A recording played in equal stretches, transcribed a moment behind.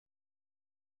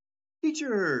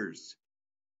Teachers!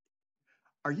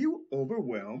 Are you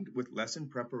overwhelmed with lesson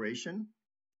preparation?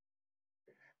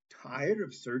 Tired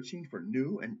of searching for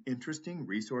new and interesting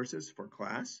resources for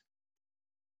class?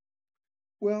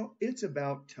 Well, it's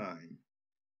about time.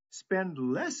 Spend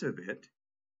less of it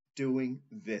doing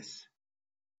this,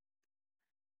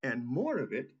 and more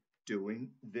of it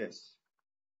doing this.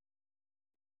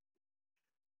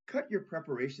 Cut your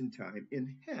preparation time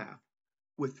in half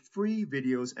with free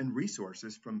videos and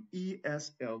resources from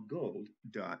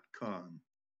ESLgold.com.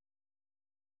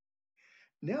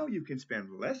 Now you can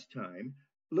spend less time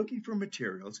looking for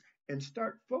materials and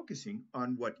start focusing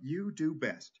on what you do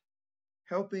best,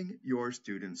 helping your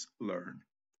students learn.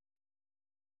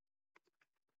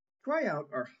 Try out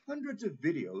our hundreds of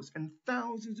videos and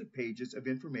thousands of pages of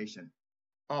information,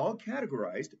 all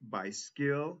categorized by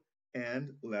skill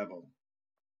and level.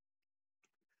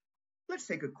 Let's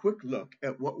take a quick look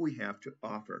at what we have to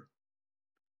offer.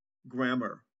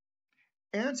 Grammar,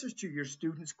 answers to your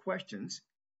students' questions,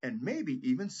 and maybe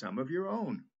even some of your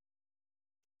own.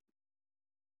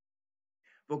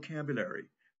 Vocabulary,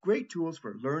 great tools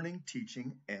for learning,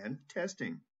 teaching, and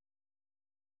testing.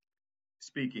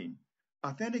 Speaking,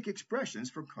 authentic expressions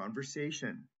for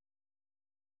conversation.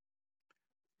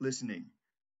 Listening,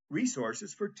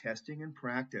 resources for testing and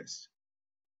practice.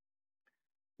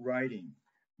 Writing,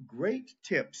 great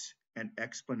tips and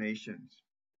explanations.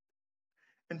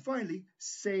 And finally,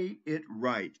 say it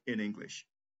right in English,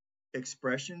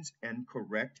 expressions and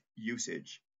correct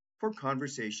usage for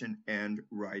conversation and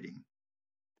writing.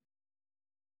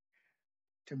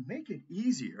 To make it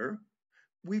easier,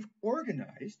 we've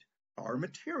organized our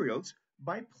materials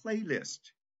by playlist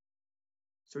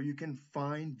so you can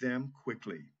find them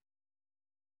quickly.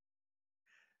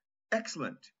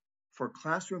 Excellent for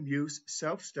classroom use,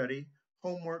 self-study,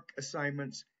 homework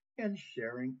assignments, and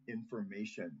sharing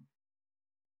information.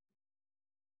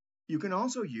 You can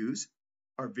also use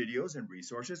our videos and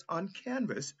resources on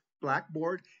Canvas,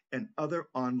 Blackboard, and other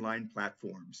online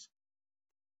platforms.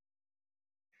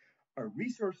 Our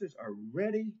resources are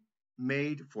ready,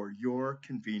 made for your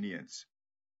convenience.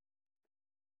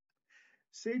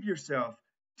 Save yourself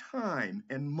time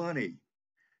and money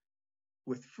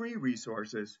with free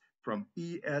resources from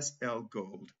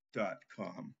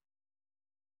ESLgold.com.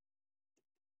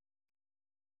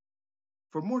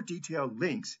 For more detailed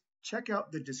links, check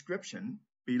out the description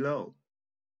below.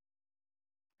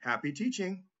 Happy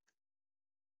teaching!